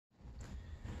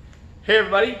Hey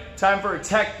everybody, time for a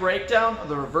tech breakdown of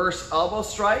the reverse elbow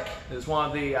strike. It is one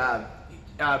of the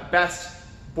best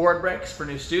board breaks for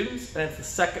new students, and it's the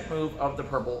second move of the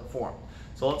purple form.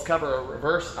 So let's cover a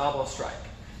reverse elbow strike.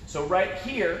 So right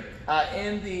here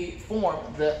in the form,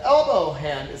 the elbow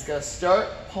hand is going to start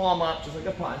palm up just like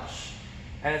a punch,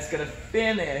 and it's going to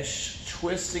finish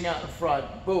twisting out in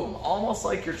front, boom, almost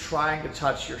like you're trying to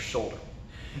touch your shoulder.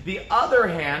 The other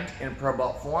hand in purple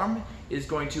belt form is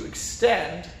going to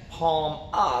extend palm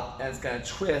up and it's going to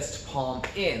twist palm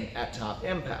in at top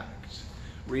impact.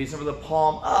 Reason for the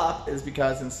palm up is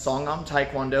because in Songnam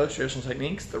Taekwondo traditional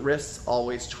techniques, the wrists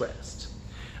always twist.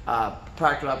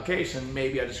 Practical application,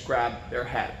 maybe I just grab their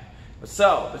head.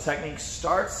 So the technique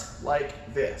starts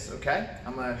like this, okay?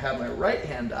 I'm going to have my right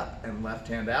hand up and left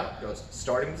hand out. Goes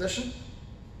starting position,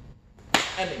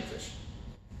 ending position.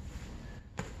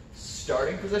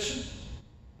 Starting position,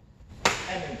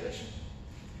 ending position.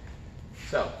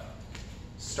 So,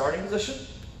 starting position,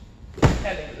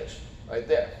 ending position, right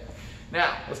there.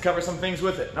 Now, let's cover some things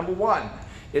with it. Number one,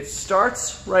 it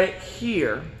starts right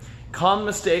here. Common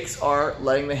mistakes are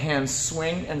letting the hand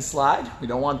swing and slide. We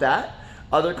don't want that.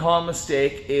 Other common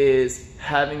mistake is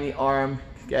having the arm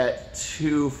get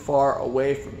too far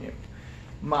away from you.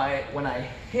 When I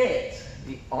hit,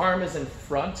 the arm is in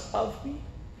front of me,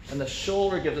 and the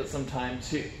shoulder gives it some time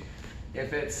too.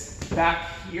 If it's back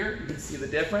here, you can see the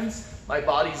difference. My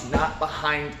body's not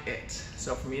behind it.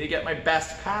 So for me to get my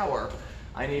best power,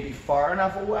 I need to be far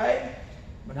enough away,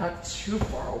 but not too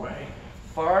far away.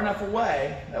 Far enough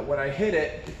away that when I hit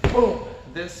it, boom,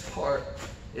 this part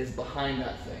is behind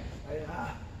that thing.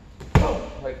 Boom,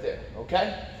 right there,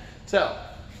 okay? So,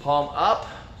 palm up,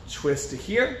 twist to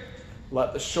here,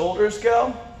 let the shoulders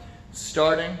go,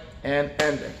 starting and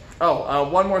ending. Oh,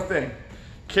 one more thing.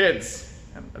 Kids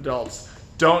and adults,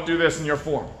 don't do this in your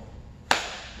form.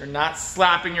 You're not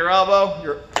slapping your elbow,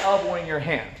 you're elbowing your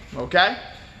hand, okay?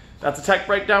 That's a tech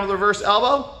breakdown with the reverse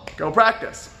elbow. Go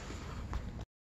practice.